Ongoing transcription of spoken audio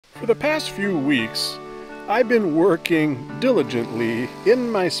For the past few weeks, I've been working diligently in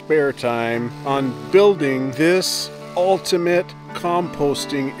my spare time on building this ultimate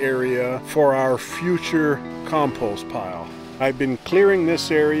composting area for our future compost pile. I've been clearing this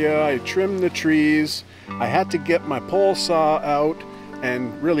area, I trimmed the trees, I had to get my pole saw out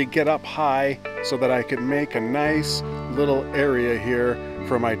and really get up high so that I could make a nice little area here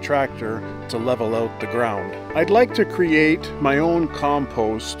for my tractor to level out the ground. I'd like to create my own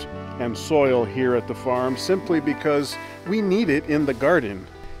compost and soil here at the farm simply because we need it in the garden.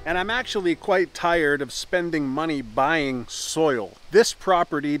 And I'm actually quite tired of spending money buying soil. This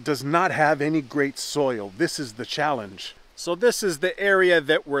property does not have any great soil. This is the challenge. So this is the area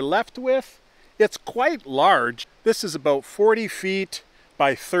that we're left with. It's quite large. This is about 40 feet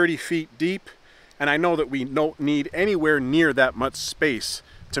by 30 feet deep. And I know that we don't need anywhere near that much space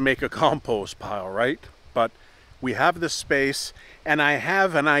to make a compost pile, right? But we have the space, and I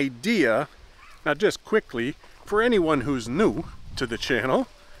have an idea. Now just quickly, for anyone who's new to the channel,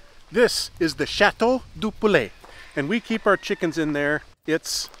 this is the Chateau du Poulet, and we keep our chickens in there.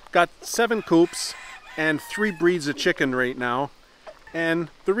 It's got 7 coops and 3 breeds of chicken right now. And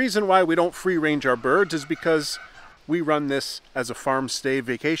the reason why we don't free range our birds is because we run this as a farm stay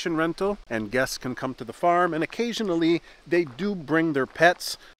vacation rental, and guests can come to the farm, and occasionally they do bring their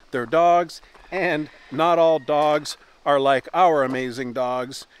pets, their dogs, and not all dogs are like our amazing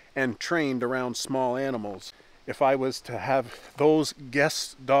dogs and trained around small animals. If I was to have those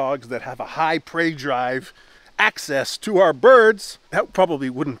guest dogs that have a high prey drive access to our birds, that probably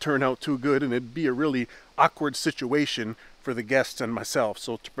wouldn't turn out too good, and it'd be a really awkward situation for the guests and myself.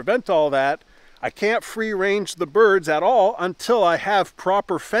 So to prevent all that, I can't free range the birds at all until I have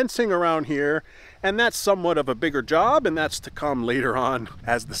proper fencing around here, and that's somewhat of a bigger job, and that's to come later on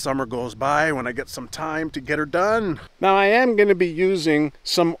as the summer goes by when I get some time to get her done. Now I am going to be using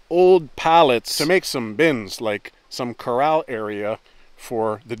some old pallets to make some bins, like some corral area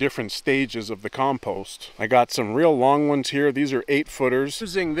for the different stages of the compost. I got some real long ones here. These are 8-footers.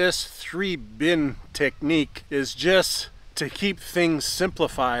 Using this 3-bin technique is just to keep things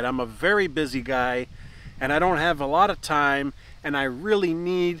simplified. I'm a very busy guy and I don't have a lot of time, and I really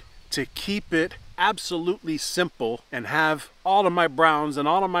need to keep it absolutely simple and have all of my browns and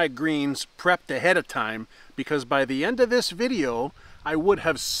all of my greens prepped ahead of time, because by the end of this video I would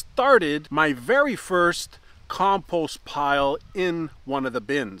have started my very first compost pile in one of the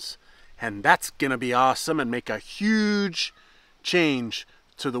bins, and that's gonna be awesome and make a huge change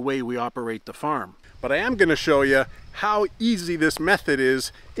to the way we operate the farm. But I am going to show you how easy this method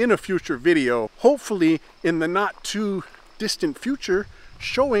is in a future video, hopefully in the not too distant future,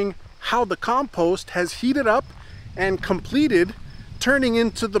 showing how the compost has heated up and completed turning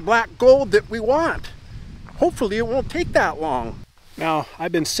into the black gold that we want. Hopefully it won't take that long. Now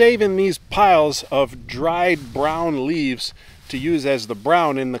I've been saving these piles of dried brown leaves to use as the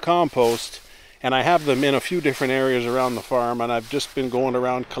brown in the compost, and I have them in a few different areas around the farm, and I've just been going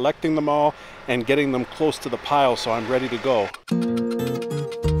around collecting them all and getting them close to the pile so I'm ready to go.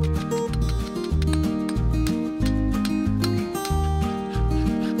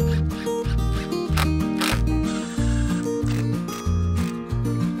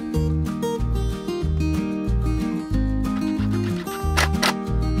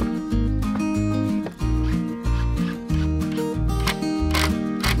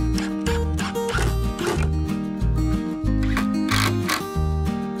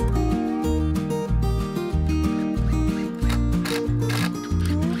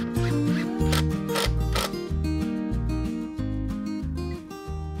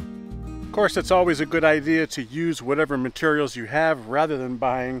 Of course, it's always a good idea to use whatever materials you have rather than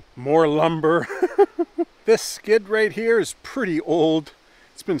buying more lumber. This skid right here is pretty old.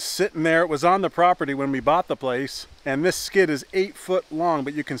 It's been sitting there. It was on the property when we bought the place, and this skid is 8 foot long,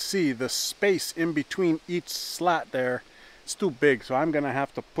 but you can see the space in between each slat there. It's too big, so I'm gonna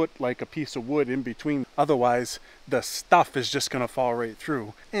have to put like a piece of wood in between. Otherwise, the stuff is just gonna fall right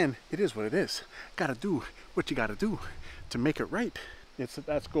through. And it is what it is. Gotta do what you gotta do to make it right.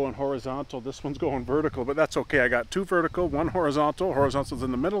 That's going horizontal, this one's going vertical, but that's okay. I got 2 vertical, 1 horizontal. Horizontal's in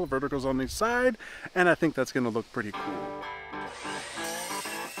the middle, vertical's on each side, and I think that's gonna look pretty cool.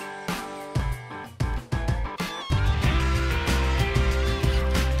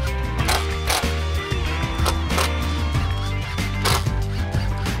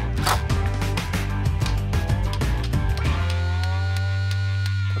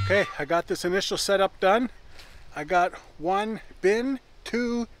 Okay, I got this initial setup done. I got 1 bin,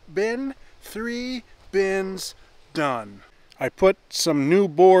 2 bin, 3 bins done. I put some new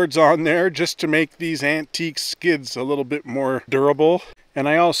boards on there just to make these antique skids a little bit more durable. And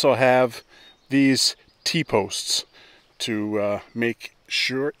I also have these T-posts to make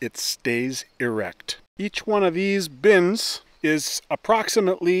sure it stays erect. Each one of these bins is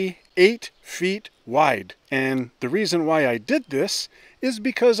approximately 8 feet wide. And the reason why I did this is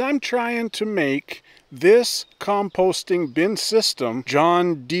because I'm trying to make this composting bin system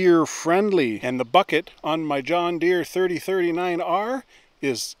John Deere friendly. And the bucket on my John Deere 3039R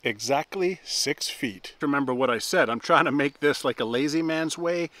is exactly 6 feet. Remember what I said, I'm trying to make this like a lazy man's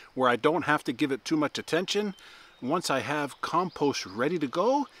way where I don't have to give it too much attention. Once I have compost ready to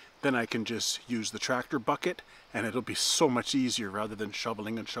go, then I can just use the tractor bucket and it'll be so much easier rather than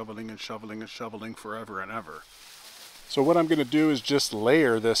shoveling and shoveling and shoveling and shoveling forever and ever. So what I'm going to do is just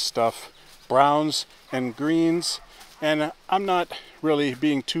layer this stuff, browns and greens, and I'm not really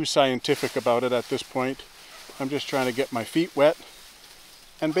being too scientific about it at this point. I'm just trying to get my feet wet.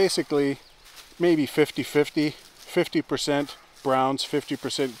 And basically, maybe 50-50, 50% browns,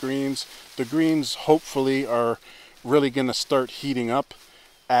 50% greens. The greens hopefully are really going to start heating up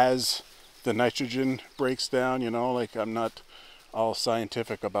as the nitrogen breaks down, you know, like I'm not all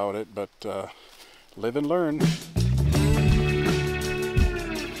scientific about it, but live and learn.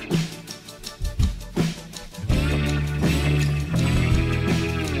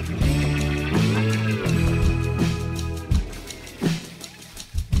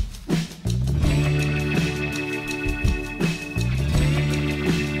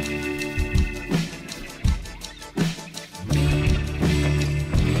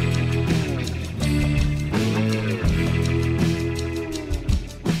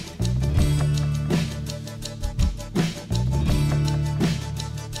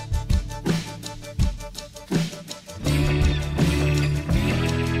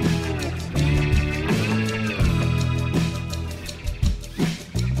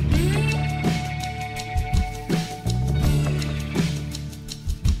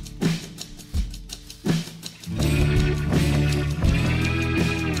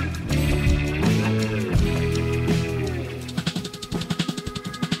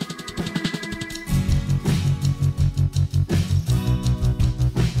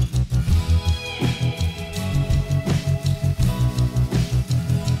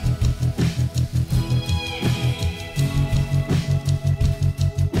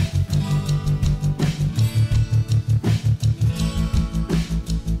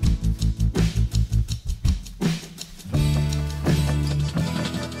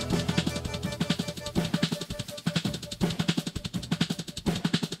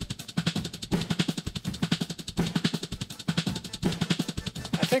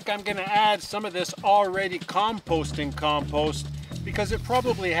 I think I'm going to add some of this already composting compost because it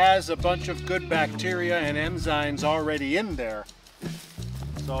probably has a bunch of good bacteria and enzymes already in there.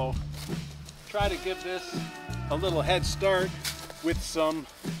 So try to give this a little head start with some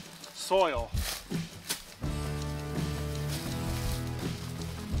soil.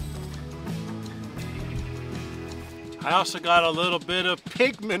 I also got a little bit of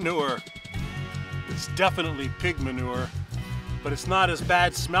pig manure. It's definitely pig manure. But it's not as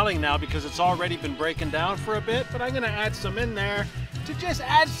bad smelling now because it's already been breaking down for a bit. But I'm going to add some in there to just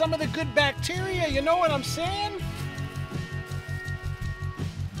add some of the good bacteria. You know what I'm saying?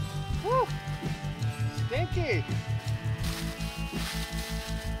 Woo! Stinky!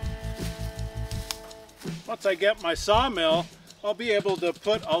 Once I get my sawmill, I'll be able to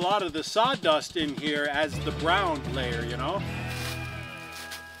put a lot of the sawdust in here as the brown layer, you know?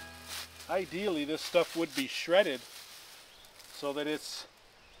 Ideally, this stuff would be shredded so that it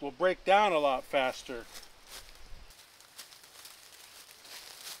will break down a lot faster.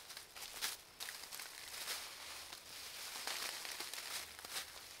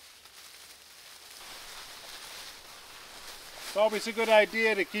 It's always a good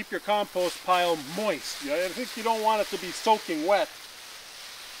idea to keep your compost pile moist. I think you don't want it to be soaking wet.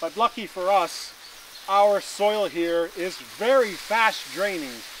 But lucky for us, our soil here is very fast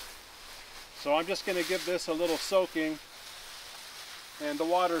draining. So I'm just going to give this a little soaking. And the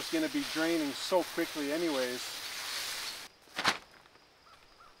water is going to be draining so quickly anyways.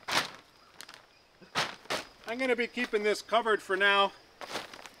 I'm going to be keeping this covered for now,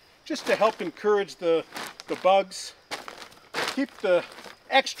 just to help encourage the bugs. Keep the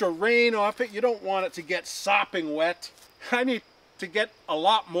extra rain off it. You don't want it to get sopping wet. I need to get a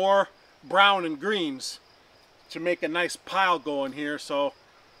lot more brown and greens to make a nice pile going here, so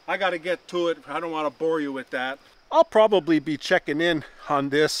I got to get to it. I don't want to bore you with that. I'll probably be checking in on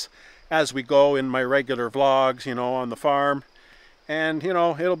this as we go in my regular vlogs, you know, on the farm. And, you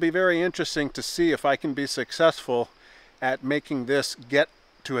know, it'll be very interesting to see if I can be successful at making this get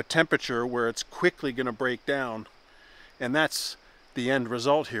to a temperature where it's quickly going to break down. And that's the end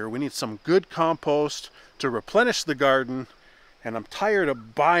result here. We need some good compost to replenish the garden, and I'm tired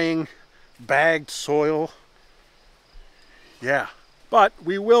of buying bagged soil. Yeah, but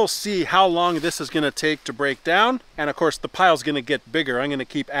we will see how long this is going to take to break down. And of course the pile's going to get bigger. I'm going to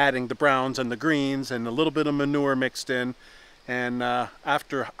keep adding the browns and the greens and a little bit of manure mixed in. And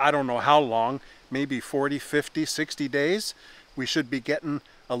after I don't know how long, maybe 40, 50, 60 days, we should be getting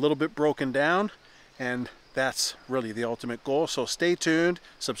a little bit broken down. And that's really the ultimate goal. So stay tuned,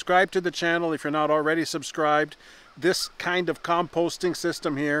 subscribe to the channel if you're not already subscribed. This kind of composting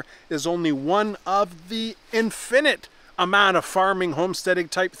system here is only one of the infinite amount of farming, homesteading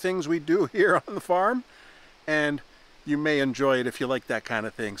type things we do here on the farm. And you may enjoy it if you like that kind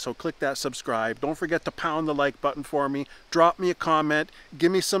of thing. So click that subscribe. Don't forget to pound the like button for me. Drop me a comment.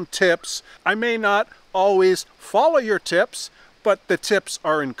 Give me some tips. I may not always follow your tips, but the tips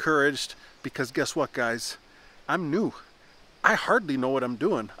are encouraged, because guess what, guys? I'm new. I hardly know what I'm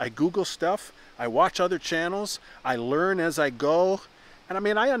doing. I Google stuff. I watch other channels. I learn as I go. And I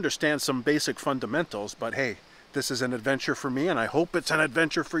mean, I understand some basic fundamentals, but hey, this is an adventure for me, and I hope it's an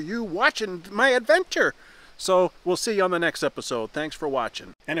adventure for you watching my adventure. So we'll see you on the next episode. Thanks for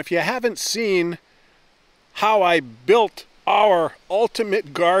watching. And if you haven't seen how I built our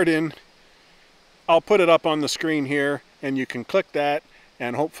ultimate garden, I'll put it up on the screen here, and you can click that,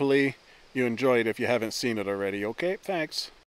 and hopefully you enjoy it if you haven't seen it already. Okay, thanks.